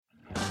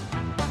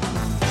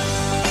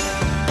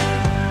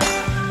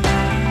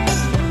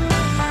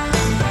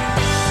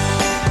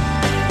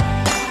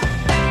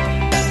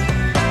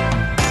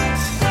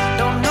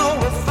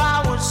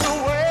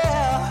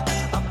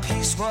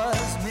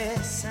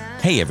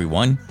Hey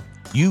everyone,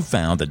 you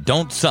found the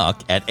Don't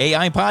Suck at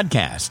AI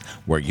podcast,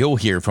 where you'll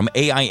hear from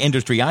AI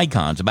industry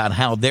icons about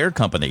how their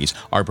companies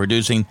are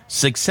producing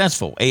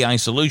successful AI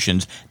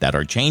solutions that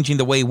are changing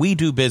the way we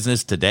do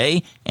business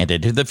today and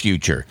into the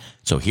future.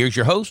 So here's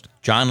your host,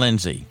 John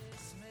Lindsay.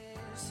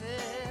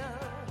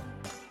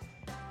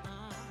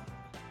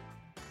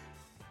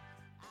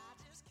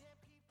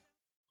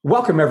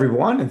 Welcome,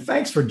 everyone, and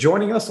thanks for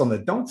joining us on the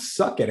Don't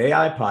Suck at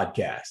AI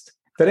podcast.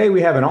 Today,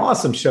 we have an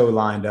awesome show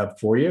lined up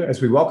for you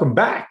as we welcome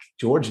back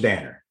George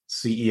Danner,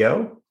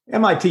 CEO,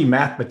 MIT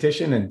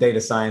mathematician and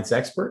data science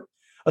expert,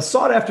 a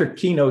sought-after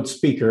keynote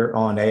speaker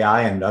on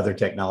AI and other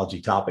technology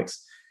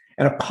topics,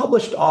 and a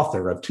published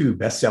author of 2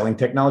 best-selling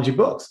technology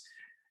books.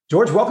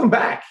 George, welcome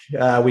back.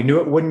 We knew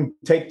it wouldn't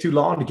take too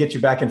long to get you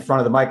back in front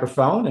of the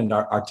microphone, and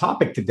our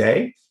topic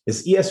today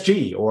is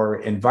ESG, or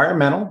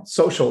Environmental,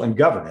 Social, and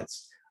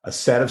Governance, a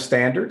set of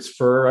standards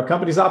for a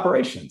company's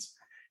operations.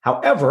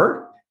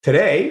 However,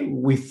 today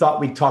we thought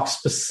we'd talk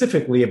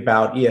specifically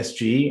about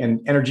ESG and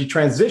energy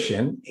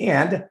transition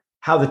and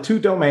how the two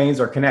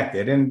domains are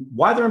connected and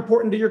why they're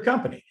important to your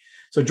company.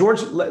 So,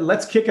 George,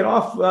 let's kick it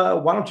off.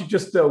 Why don't you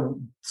just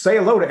say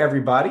hello to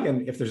everybody?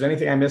 And if there's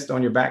anything I missed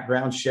on your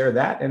background, share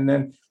that. And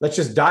then let's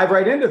just dive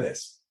right into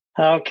this.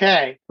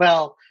 Okay.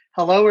 Well,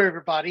 hello,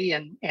 everybody.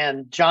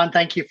 And John,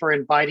 thank you for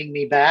inviting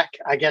me back.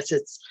 I guess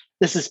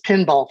this is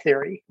pinball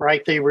theory,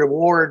 right? The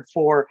reward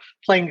for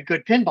playing a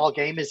good pinball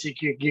game is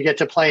you get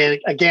to play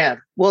it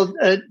again. Well,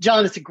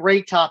 John, it's a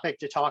great topic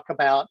to talk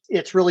about.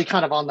 It's really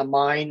kind of on the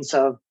minds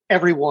of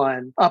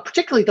everyone,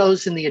 particularly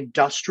those in the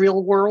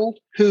industrial world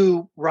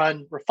who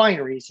run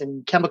refineries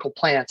and chemical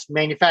plants,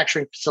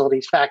 manufacturing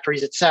facilities,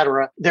 factories, et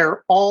cetera.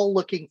 They're all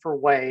looking for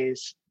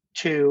ways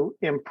to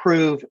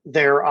improve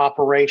their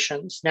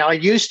operations. Now,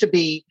 it used to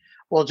be,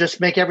 well,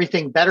 just make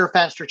everything better,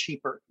 faster,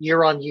 cheaper,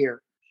 year on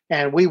year.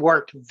 And we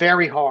worked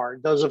very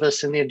hard, those of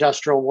us in the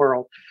industrial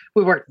world,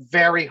 we worked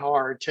very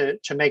hard to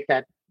make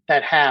that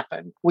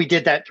happen. We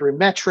did that through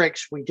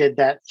metrics. We did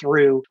that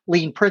through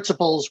lean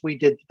principles. We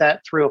did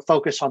that through a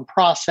focus on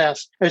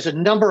process. There's a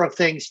number of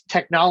things,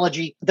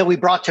 technology, that we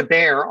brought to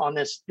bear on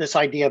this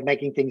idea of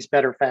making things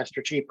better,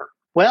 faster, cheaper.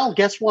 Well,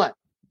 guess what?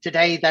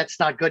 Today, that's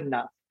not good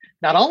enough.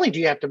 Not only do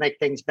you have to make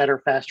things better,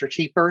 faster,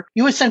 cheaper,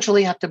 you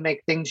essentially have to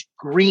make things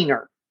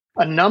greener.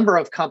 A number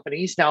of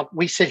companies, now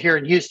we sit here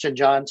in Houston,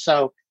 John,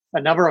 so a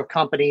number of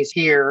companies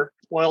here,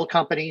 oil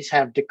companies,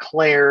 have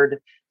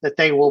declared that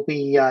they will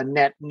be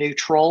net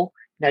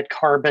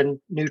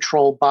carbon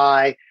neutral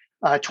by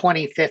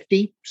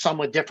 2050, some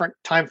with different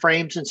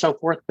timeframes and so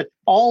forth. But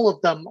all of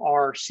them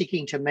are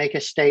seeking to make a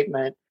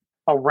statement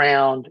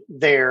around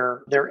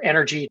their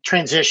energy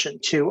transition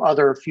to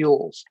other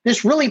fuels.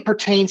 This really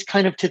pertains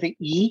kind of to the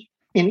E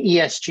in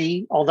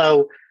ESG,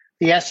 although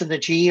the S and the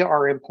G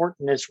are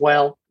important as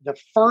well. The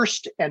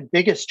first and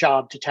biggest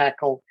job to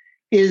tackle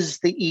is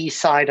the E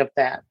side of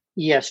that,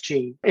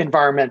 ESG,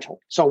 environmental.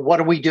 So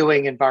what are we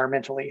doing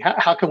environmentally?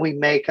 How can we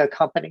make a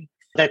company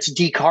that's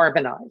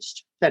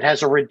decarbonized, that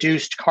has a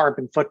reduced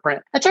carbon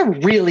footprint? That's a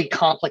really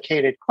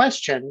complicated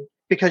question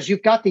because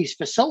you've got these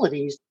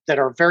facilities that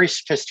are very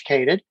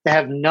sophisticated. They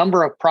have a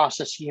number of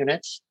process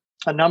units,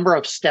 a number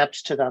of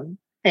steps to them.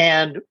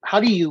 And how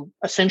do you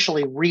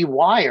essentially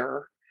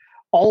rewire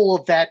all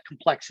of that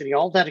complexity,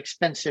 all that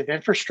expensive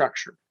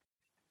infrastructure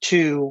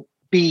to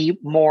be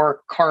more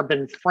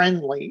carbon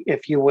friendly,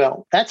 if you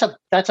will? That's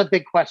a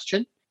big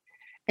question.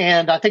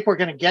 And I think we're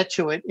going to get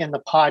to it in the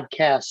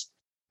podcast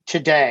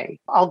today.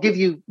 I'll give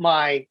you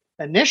my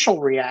initial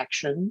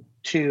reaction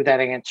to that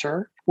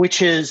answer,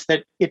 which is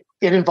that it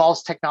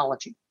involves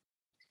technology.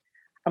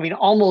 I mean,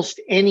 almost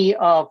any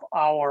of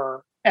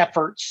our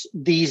efforts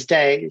these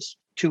days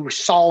to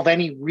solve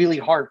any really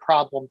hard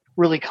problem,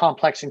 really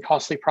complex and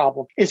costly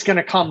problem, is going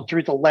to come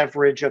through the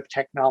leverage of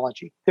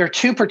technology. There are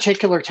 2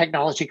 particular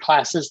technology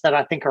classes that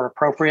I think are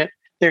appropriate.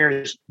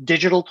 There's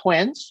digital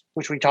twins,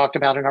 which we talked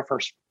about in our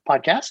first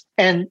podcast,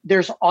 and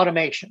there's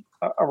automation,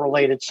 a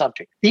related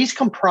subject. These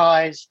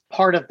comprise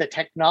part of the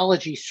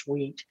technology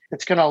suite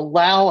that's going to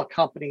allow a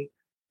company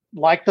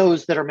like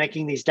those that are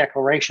making these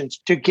declarations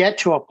to get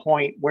to a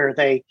point where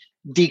they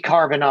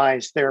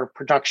decarbonize their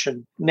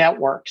production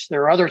networks.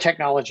 There are other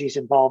technologies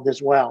involved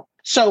as well.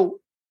 So,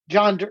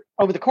 John,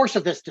 over the course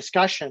of this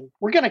discussion,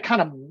 we're going to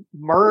kind of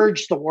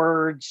merge the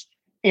words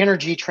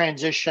energy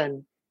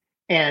transition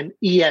and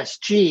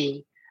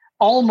ESG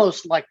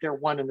almost like they're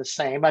one and the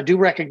same. I do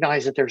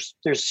recognize that there's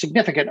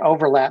significant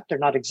overlap. They're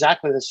not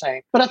exactly the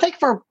same. But I think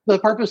for the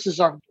purposes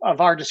of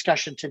our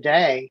discussion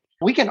today,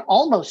 we can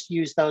almost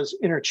use those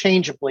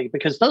interchangeably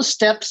because those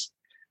steps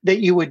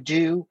that you would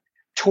do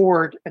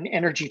toward an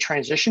energy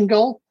transition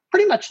goal,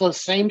 pretty much those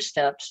same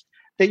steps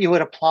that you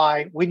would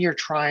apply when you're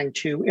trying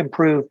to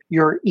improve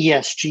your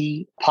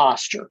ESG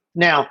posture.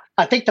 Now,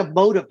 I think the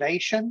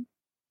motivation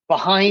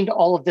behind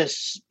all of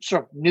this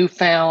sort of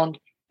newfound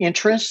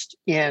interest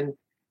in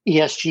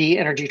ESG,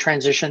 energy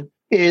transition,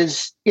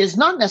 is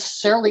not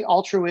necessarily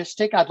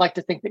altruistic. I'd like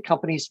to think that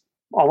companies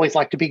always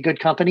like to be good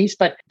companies,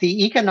 but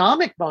the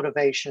economic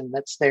motivation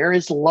that's there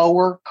is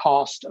lower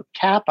cost of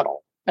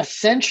capital.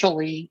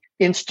 essentially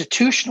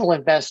institutional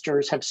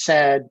investors have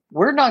said,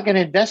 we're not going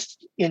to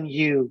invest in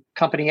you,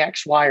 company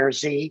X, Y, or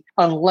Z,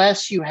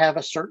 unless you have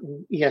a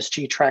certain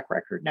ESG track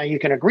record. Now, you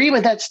can agree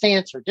with that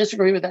stance or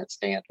disagree with that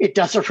stance. It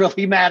doesn't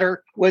really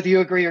matter whether you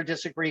agree or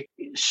disagree.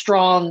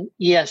 Strong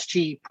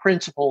ESG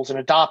principles and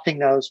adopting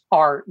those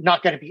are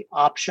not going to be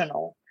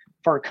optional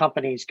for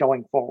companies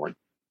going forward.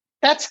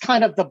 That's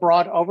kind of the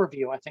broad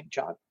overview, I think,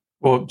 John.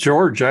 Well,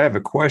 George, I have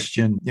a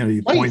question.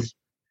 Please.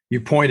 You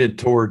pointed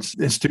towards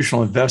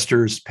institutional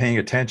investors paying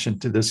attention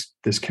to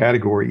this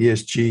category,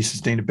 ESG,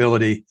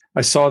 sustainability.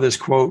 I saw this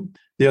quote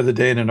the other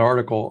day in an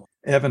article.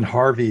 Evan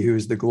Harvey, who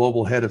is the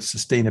global head of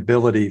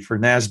sustainability for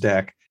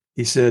NASDAQ,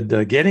 he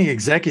said, getting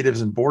executives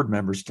and board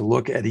members to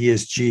look at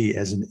ESG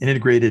as an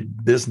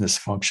integrated business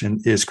function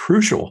is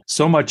crucial.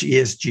 So much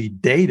ESG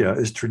data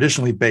is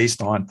traditionally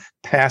based on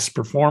past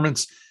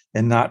performance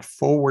and not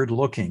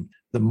forward-looking.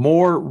 The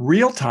more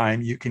real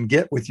time you can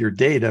get with your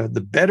data, the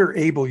better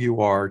able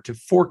you are to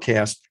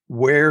forecast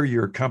where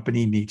your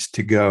company needs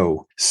to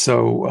go.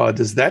 So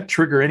does that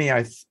trigger any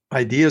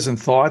ideas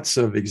and thoughts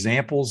of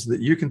examples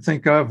that you can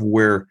think of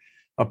where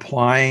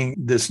applying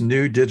this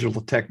new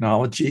digital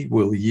technology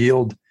will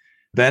yield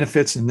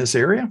benefits in this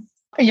area?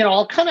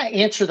 I'll kind of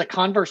answer the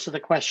converse of the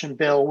question,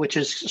 Bill, which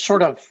is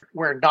sort of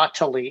where not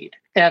to lead.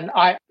 And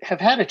I have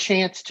had a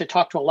chance to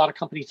talk to a lot of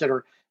companies that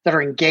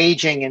are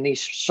engaging in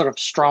these sort of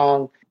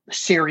strong,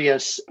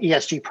 serious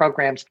ESG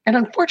programs. And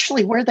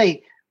unfortunately, where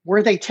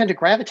they tend to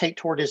gravitate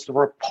toward is the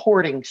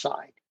reporting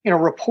side,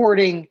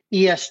 reporting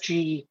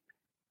ESG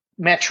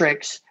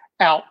metrics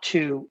out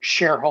to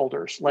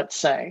shareholders, let's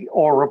say,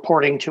 or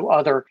reporting to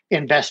other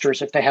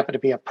investors if they happen to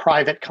be a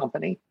private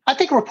company. I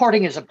think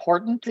reporting is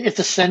important. It's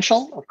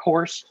essential, of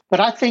course, but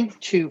I think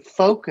to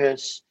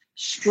focus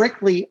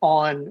strictly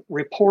on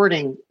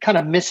reporting kind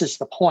of misses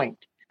the point.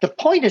 The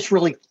point is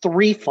really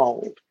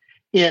threefold.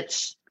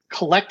 It's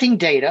collecting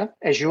data,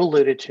 as you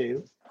alluded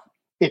to.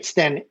 It's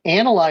then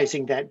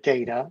analyzing that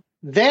data.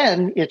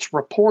 Then it's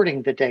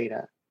reporting the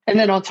data. And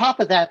then on top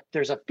of that,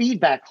 there's a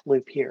feedback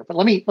loop here. But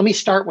let me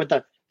start with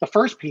the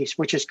first piece,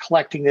 which is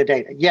collecting the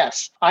data.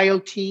 Yes,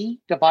 IoT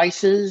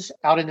devices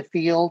out in the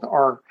field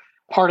are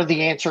part of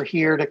the answer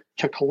here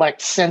to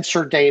collect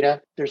sensor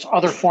data. There's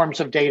other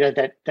forms of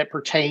data that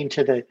pertain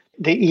to the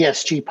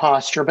ESG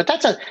posture, but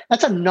that's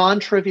a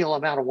non-trivial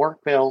amount of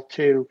work, Bill,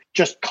 to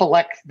just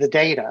collect the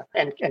data,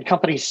 and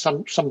companies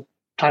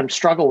sometimes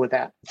struggle with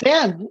that.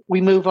 Then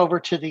we move over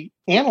to the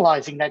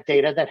analyzing that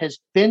data that has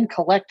been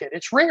collected.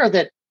 It's rare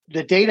that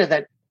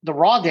the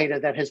raw data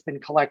that has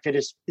been collected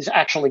is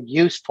actually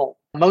useful.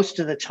 Most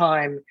of the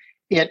time,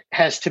 it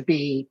has to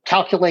be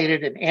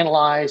calculated and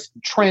analyzed,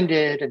 and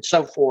trended, and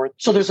so forth.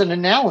 So there's an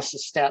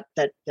analysis step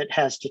that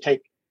has to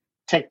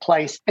take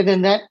place. And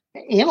then that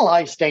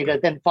analyzed data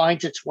then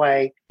finds its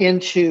way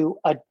into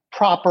a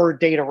proper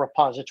data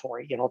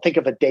repository. Think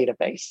of a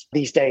database.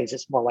 These days,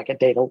 it's more like a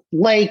data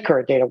lake or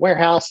a data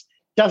warehouse.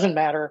 Doesn't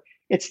matter.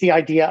 It's the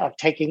idea of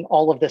taking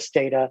all of this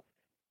data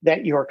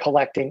that you're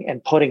collecting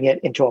and putting it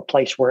into a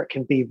place where it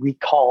can be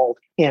recalled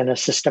in a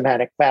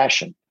systematic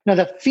fashion. Now,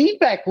 the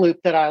feedback loop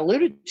that I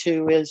alluded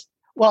to is,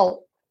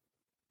 well,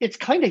 it's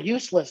kind of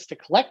useless to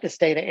collect this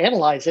data,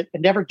 analyze it,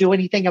 and never do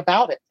anything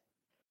about it.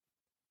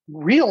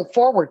 Real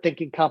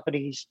forward-thinking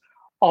companies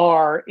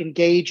are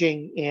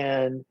engaging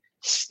in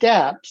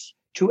steps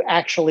to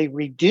actually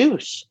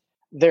reduce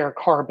their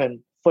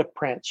carbon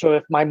footprint. So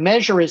if my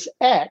measure is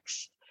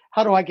X,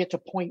 how do I get to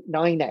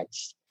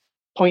 0.9X,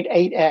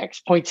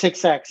 0.8X,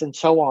 0.6X, and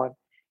so on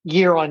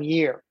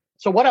year?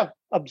 So what I've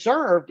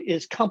observed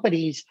is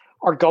companies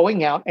are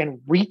going out and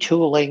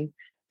retooling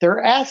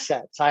their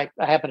assets. I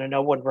happen to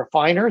know one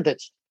refiner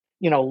that's,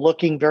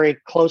 looking very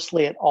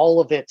closely at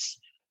all of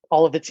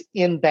its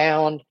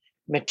inbound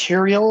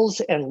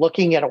materials and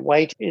looking at a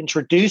way to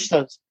introduce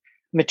those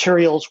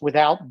materials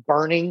without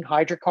burning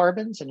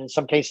hydrocarbons, and in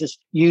some cases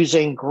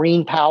using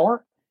green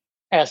power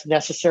as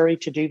necessary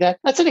to do that.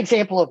 That's an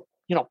example of,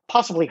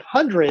 possibly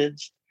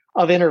hundreds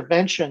of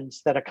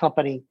interventions that a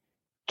company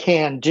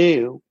can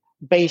do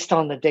based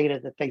on the data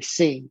that they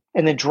see,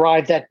 and then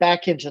drive that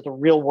back into the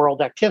real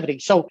world activity.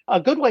 So a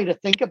good way to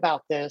think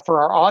about this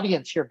for our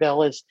audience here,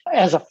 Bill, is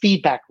as a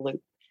feedback loop.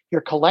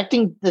 You're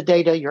collecting the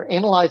data, you're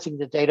analyzing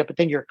the data, but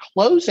then you're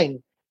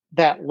closing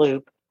that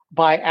loop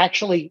by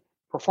actually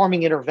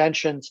performing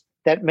interventions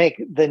that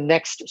make the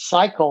next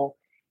cycle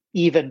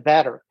even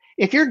better.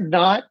 If you're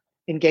not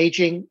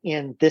engaging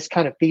in this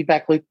kind of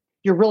feedback loop,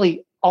 you're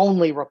really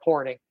only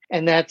reporting,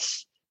 and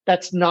that's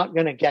not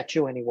going to get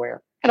you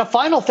anywhere. And a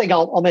final thing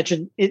I'll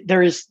mention,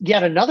 there is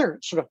yet another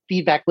sort of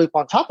feedback loop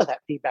on top of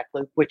that feedback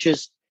loop, which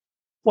is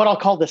what I'll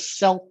call the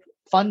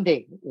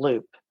self-funding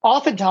loop.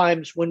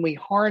 Oftentimes, when we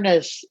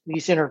harness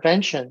these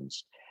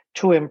interventions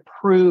to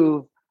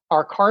improve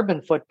our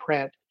carbon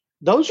footprint,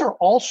 those are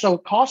also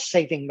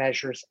cost-saving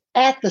measures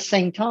at the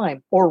same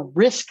time, or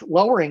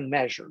risk-lowering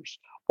measures,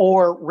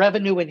 or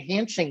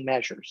revenue-enhancing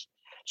measures.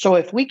 So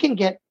if we can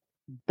get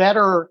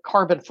better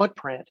carbon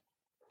footprint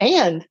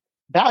and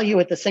value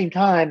at the same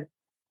time,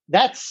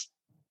 that's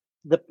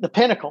the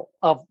pinnacle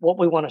of what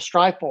we want to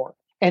strive for.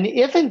 And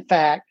if in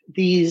fact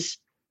these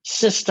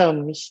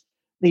systems,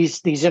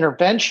 these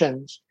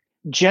interventions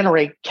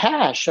generate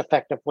cash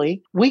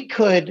effectively, we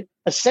could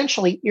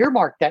essentially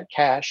earmark that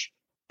cash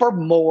for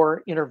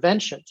more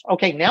interventions.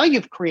 Okay, now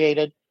you've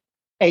created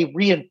a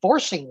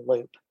reinforcing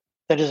loop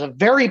that is a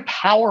very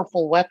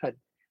powerful weapon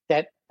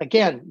that,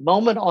 again,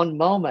 moment on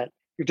moment,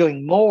 you're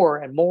doing more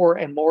and more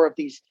and more of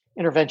these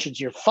interventions.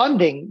 You're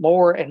funding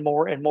more and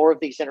more and more of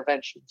these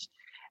interventions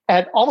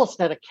at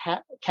almost at a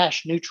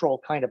cash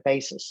neutral kind of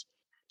basis.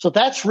 So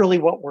that's really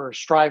what we're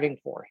striving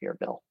for here,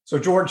 Bill. So,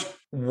 George,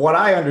 what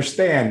I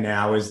understand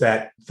now is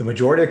that the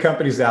majority of the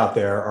companies out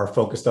there are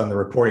focused on the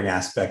reporting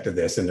aspect of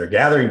this, and they're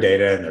gathering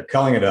data and they're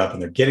culling it up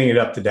and they're getting it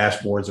up to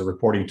dashboards or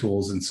reporting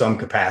tools in some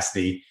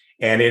capacity.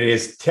 And it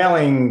is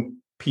telling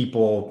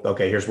people,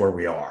 okay, here's where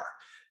we are.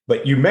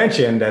 But you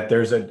mentioned that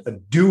there's a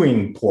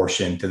doing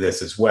portion to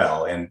this as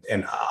well.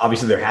 And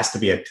obviously there has to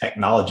be a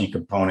technology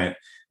component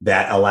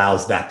that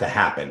allows that to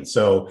happen.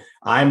 So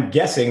I'm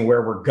guessing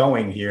where we're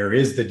going here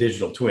is the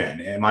digital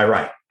twin. Am I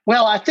right?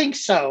 Well, I think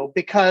so,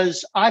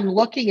 because I'm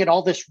looking at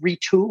all this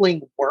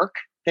retooling work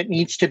that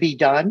needs to be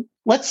done.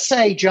 Let's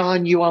say,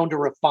 John, you owned a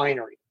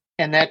refinery,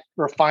 and that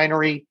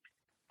refinery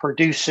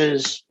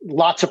produces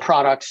lots of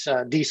products,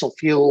 diesel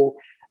fuel,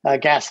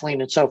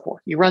 gasoline, and so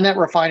forth. You run that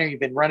refinery, you've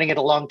been running it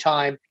a long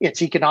time.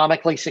 It's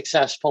economically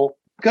successful.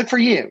 Good for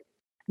you.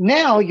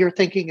 Now you're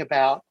thinking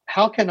about,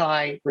 how can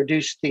I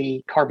reduce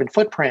the carbon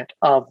footprint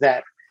of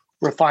that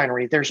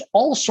refinery? There's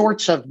all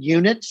sorts of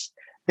units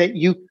that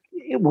you,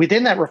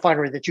 within that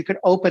refinery, that you could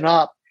open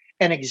up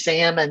and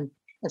examine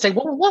and say,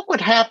 well, what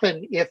would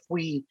happen if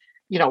we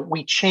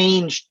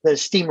changed the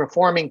steam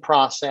reforming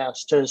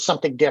process to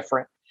something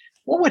different?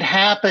 What would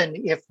happen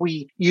if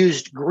we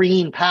used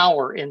green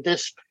power in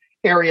this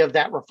area of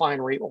that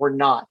refinery or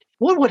not?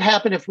 What would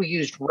happen if we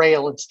used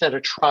rail instead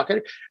of truck?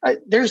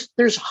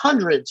 There's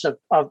hundreds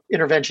of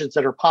interventions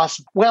that are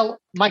possible. Well,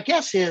 my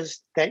guess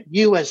is that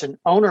you, as an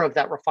owner of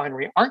that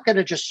refinery, aren't going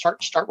to just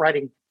start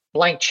writing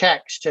blank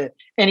checks to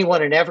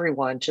anyone and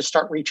everyone to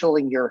start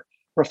retooling your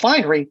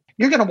refinery.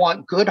 You're going to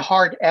want good,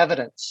 hard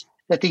evidence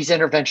that these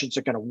interventions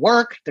are going to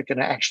work. They're going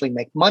to actually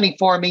make money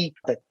for me.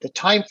 The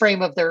time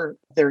frame of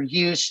their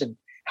use and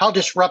how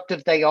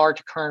disruptive they are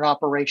to current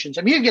operations.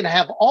 I mean, you're going to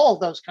have all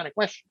those kind of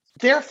questions.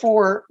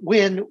 Therefore,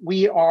 when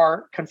we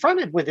are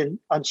confronted with an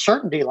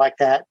uncertainty like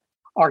that,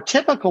 our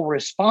typical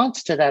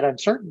response to that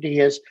uncertainty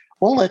is,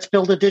 well, let's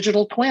build a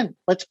digital twin.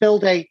 Let's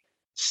build a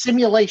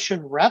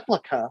simulation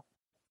replica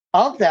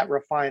of that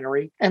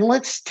refinery, and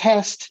let's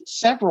test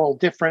several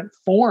different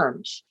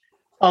forms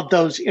of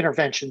those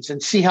interventions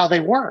and see how they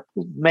work.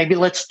 Maybe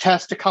let's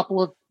test a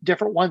couple of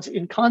different ones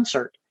in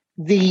concert.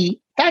 The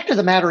fact of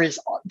the matter is,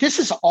 this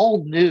is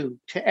all new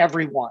to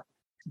everyone.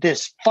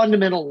 This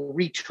fundamental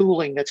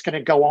retooling that's going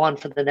to go on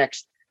for the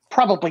next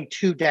probably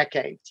 2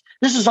 decades.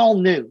 This is all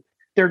new.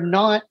 They're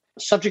not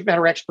subject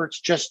matter experts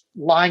just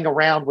lying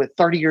around with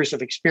 30 years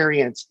of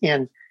experience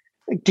in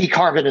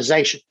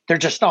decarbonization. There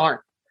just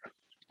aren't.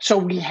 So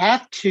we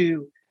have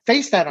to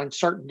face that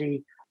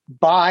uncertainty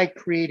by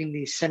creating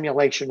these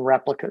simulation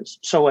replicas.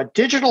 So a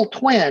digital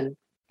twin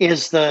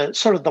is the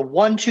sort of the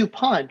 1-2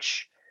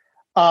 punch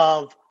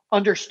of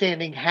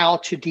understanding how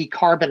to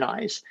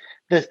decarbonize.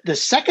 The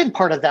second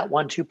part of that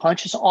 1-2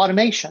 punch is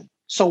automation.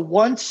 So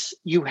once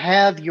you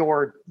have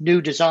your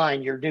new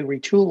design, your new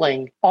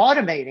retooling,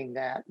 automating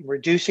that,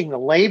 reducing the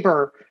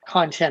labor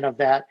content of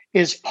that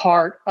is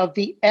part of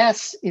the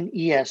S in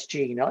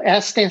ESG. Now,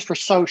 S stands for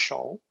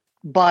social,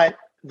 but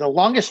the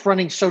longest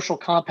running social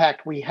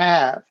compact we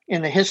have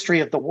in the history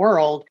of the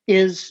world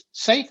is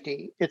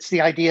safety. It's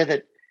the idea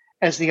that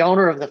as the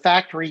owner of the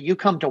factory, you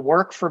come to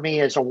work for me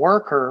as a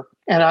worker,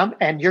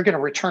 and you're going to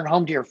return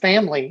home to your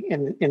family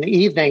in the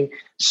evening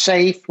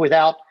safe,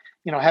 without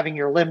having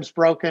your limbs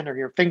broken or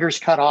your fingers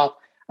cut off.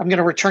 I'm going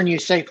to return you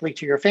safely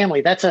to your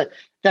family. That's a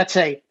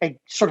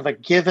sort of a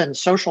given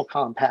social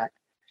compact.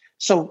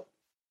 So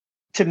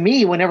to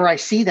me, whenever I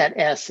see that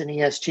S in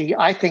ESG,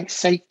 I think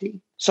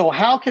safety. So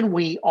how can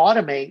we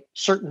automate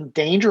certain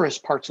dangerous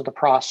parts of the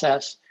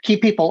process,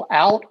 keep people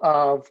out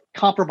of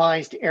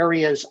compromised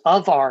areas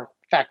of our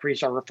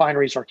factories, our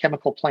refineries, our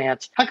chemical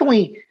plants? How can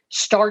we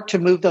start to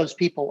move those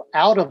people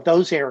out of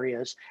those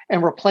areas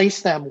and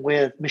replace them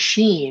with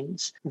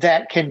machines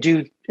that can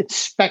do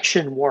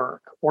inspection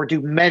work or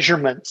do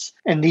measurements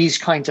and these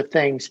kinds of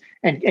things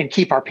and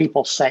keep our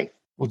people safe?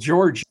 Well,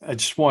 George, I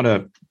just want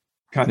to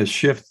kind of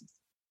shift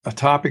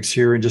topics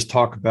here and just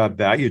talk about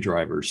value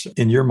drivers.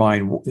 In your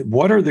mind,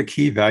 what are the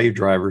key value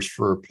drivers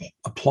for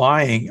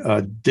applying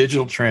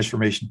digital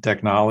transformation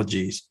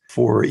technologies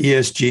for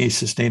ESG,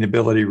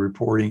 sustainability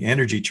reporting,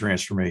 energy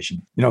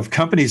transformation? If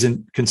companies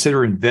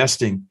consider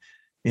investing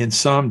in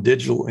some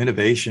digital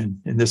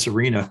innovation in this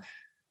arena,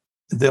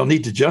 they'll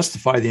need to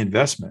justify the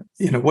investment.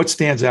 What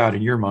stands out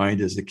in your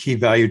mind as the key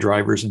value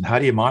drivers, and how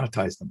do you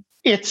monetize them?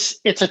 It's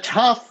a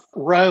tough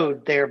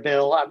road there,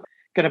 Bill. I'm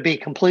going to be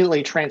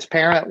completely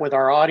transparent with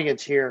our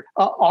audience here.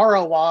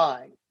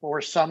 ROI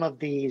for some of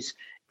these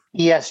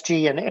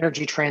ESG and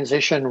energy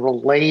transition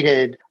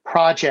related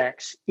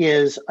projects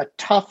is a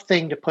tough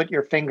thing to put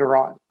your finger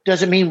on.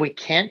 Does it mean we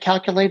can't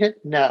calculate it?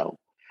 No.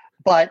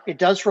 But it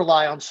does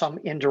rely on some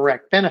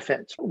indirect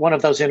benefits. One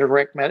of those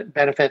indirect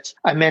benefits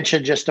I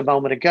mentioned just a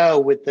moment ago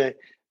with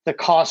the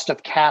cost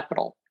of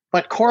capital.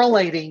 But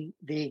correlating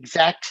the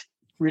exact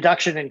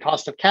reduction in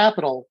cost of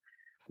capital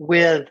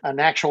with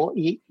an actual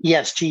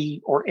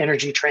ESG or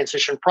energy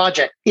transition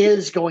project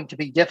is going to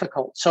be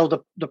difficult.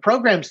 So the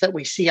programs that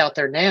we see out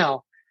there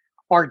now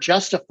are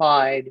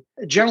justified,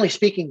 generally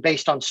speaking,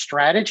 based on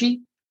strategy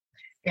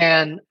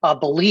and a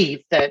belief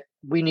that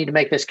we need to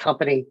make this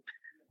company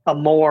a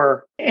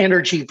more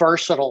energy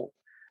versatile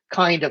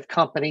kind of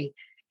company.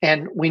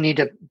 And we need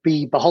to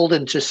be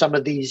beholden to some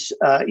of these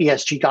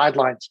ESG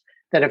guidelines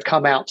that have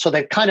come out. So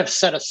they've kind of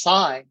set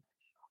aside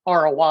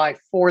ROI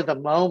for the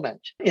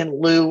moment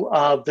in lieu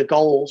of the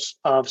goals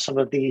of some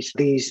of these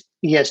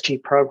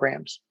ESG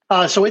programs.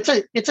 So it's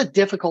a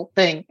difficult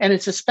thing. And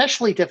it's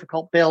especially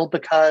difficult, Bill,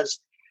 because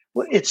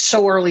it's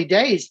so early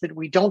days that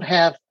we don't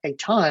have a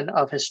ton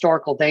of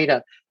historical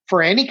data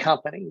for any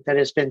company that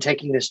has been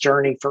taking this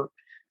journey for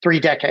 3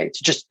 decades.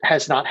 It just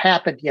has not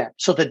happened yet.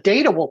 So the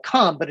data will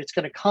come, but it's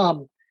going to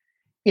come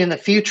in the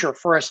future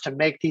for us to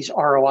make these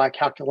ROI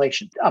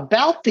calculations.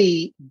 About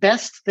the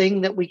best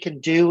thing that we can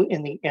do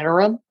in the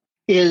interim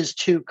is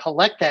to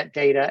collect that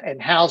data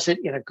and house it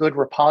in a good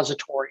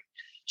repository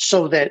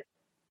so that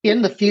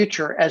in the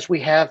future, as we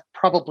have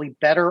probably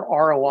better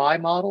ROI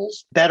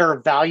models, better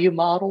value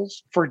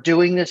models for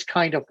doing this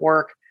kind of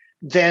work,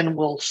 then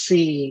we'll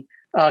see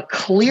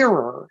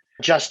clearer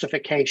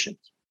justifications.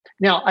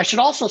 Now, I should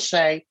also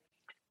say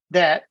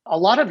that a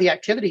lot of the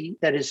activity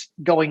that is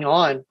going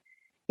on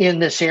in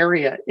this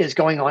area is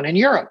going on in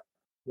Europe.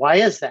 Why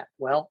is that?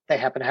 Well, they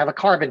happen to have a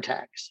carbon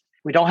tax.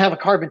 We don't have a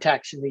carbon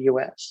tax in the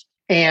US.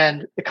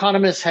 And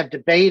economists have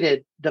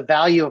debated the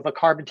value of a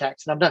carbon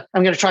tax. And I'm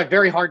going to try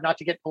very hard not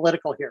to get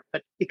political here,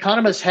 but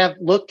economists have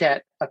looked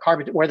at a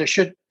carbon where there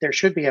should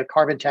be a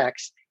carbon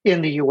tax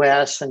in the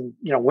US and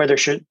where there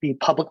should be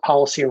public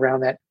policy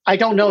around that. I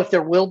don't know if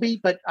there will be,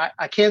 but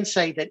I can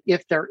say that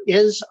if there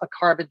is a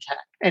carbon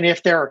tax and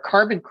if there are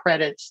carbon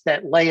credits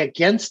that lay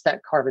against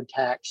that carbon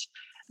tax,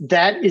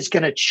 that is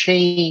going to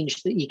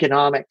change the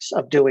economics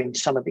of doing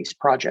some of these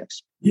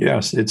projects.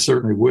 Yes, it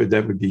certainly would.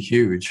 That would be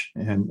huge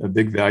and a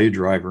big value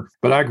driver.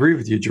 But I agree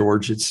with you,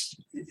 George. It's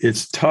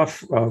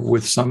tough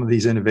with some of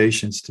these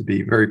innovations to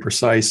be very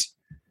precise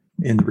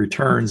in the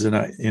returns. And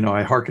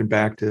I hearken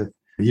back to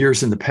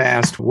years in the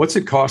past. What's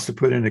it cost to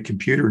put in a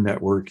computer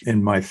network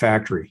in my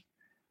factory?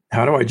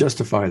 How do I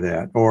justify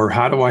that? Or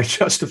how do I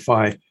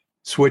justify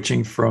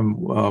switching from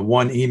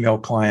one email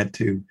client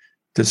to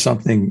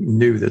something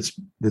new that's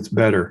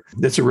better?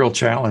 That's a real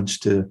challenge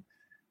to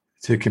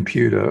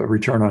compute a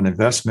return on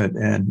investment.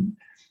 And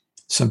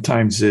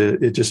sometimes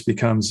it just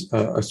becomes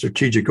a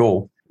strategic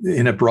goal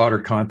in a broader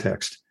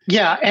context.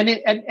 Yeah. And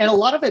a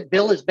lot of it,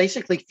 Bill, is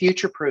basically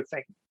future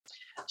proofing.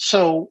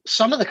 So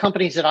some of the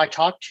companies that I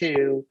talk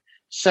to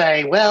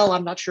say, well,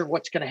 I'm not sure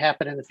what's going to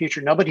happen in the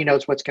future. Nobody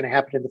knows what's going to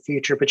happen in the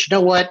future. But you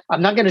know what?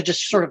 I'm not going to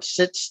just sort of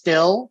sit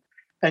still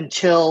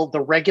until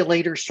the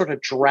regulators sort of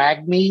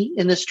drag me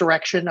in this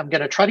direction. I'm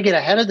going to try to get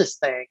ahead of this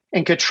thing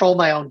and control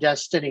my own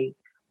destiny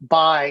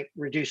by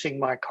reducing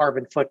my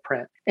carbon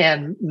footprint.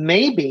 And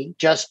maybe,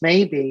 just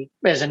maybe,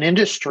 as an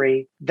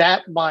industry,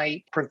 that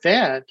might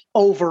prevent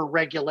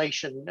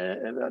over-regulation,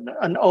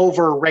 an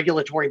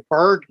over-regulatory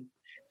burden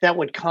that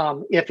would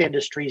come if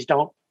industries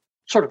don't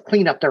sort of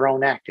clean up their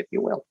own act, if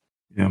you will.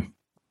 Yeah.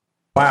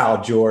 Wow,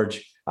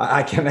 George.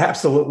 I can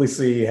absolutely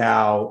see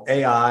how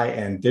AI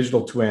and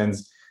digital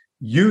twins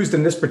used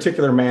in this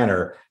particular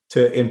manner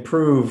to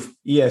improve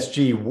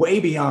ESG way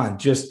beyond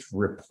just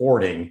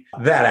reporting,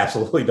 that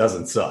absolutely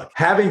doesn't suck.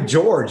 Having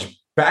George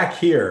back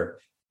here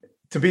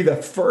to be the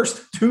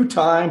first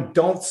 2-time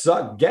Don't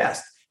Suck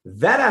guest,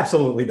 that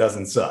absolutely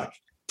doesn't suck.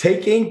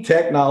 Taking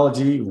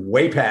technology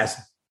way past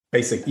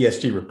basic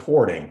ESG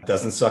reporting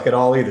doesn't suck at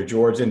all either,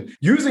 George. And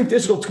using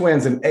digital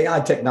twins and AI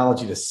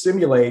technology to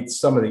simulate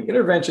some of the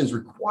interventions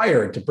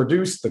required to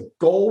produce the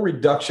goal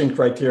reduction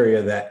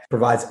criteria that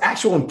provides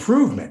actual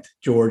improvement,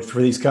 George,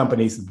 for these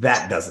companies,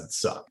 that doesn't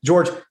suck.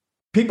 George,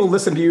 people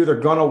listen to you, they're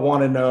going to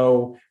want to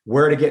know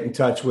where to get in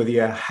touch with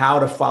you, how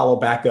to follow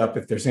back up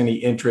if there's any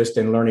interest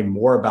in learning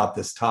more about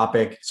this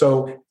topic.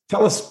 So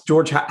tell us,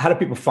 George, how do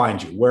people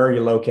find you? Where are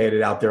you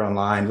located out there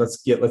online? Let's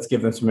give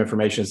them some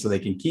information so they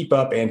can keep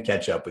up and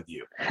catch up with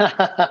you.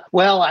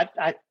 Well,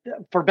 I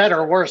for better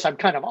or worse, I'm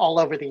kind of all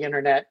over the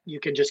internet. You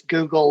can just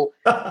Google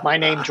my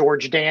name,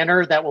 George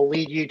Danner. That will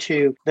lead you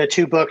to the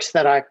 2 books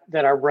that I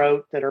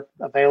wrote that are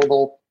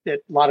available at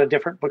a lot of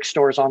different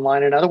bookstores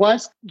online and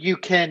otherwise. You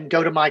can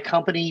go to my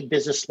company,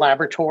 Business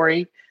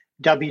Laboratory,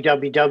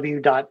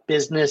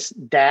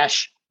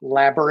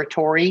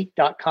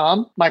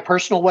 www.business-laboratory.com. My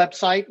personal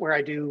website, where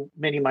I do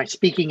many of my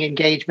speaking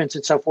engagements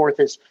and so forth,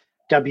 is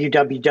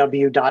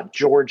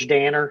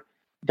www.georgedanner,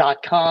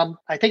 georgedanner.com.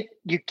 I think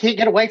you can't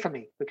get away from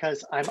me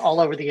because I'm all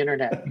over the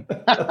internet.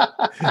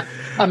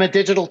 I'm a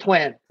digital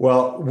twin.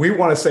 Well, we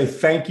want to say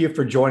thank you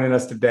for joining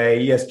us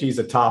today. ESG is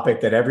a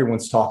topic that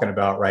everyone's talking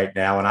about right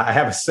now. And I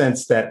have a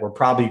sense that we're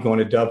probably going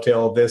to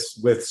dovetail this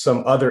with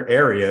some other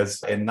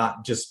areas and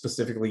not just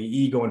specifically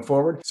E going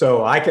forward.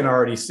 So I can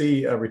already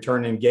see a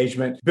return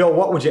engagement. Bill,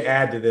 what would you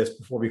add to this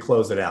before we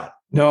close it out?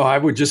 No, I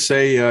would just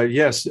say,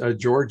 yes,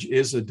 George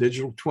is a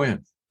digital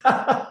twin.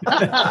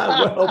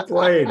 Well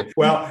played.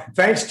 Well,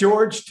 thanks,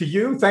 George, to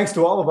you. Thanks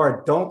to all of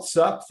our Don't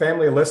Suck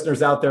family of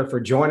listeners out there for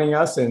joining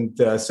us. And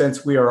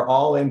since we are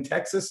all in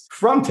Texas,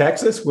 from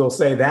Texas, we'll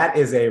say that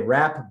is a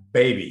wrap,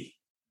 baby.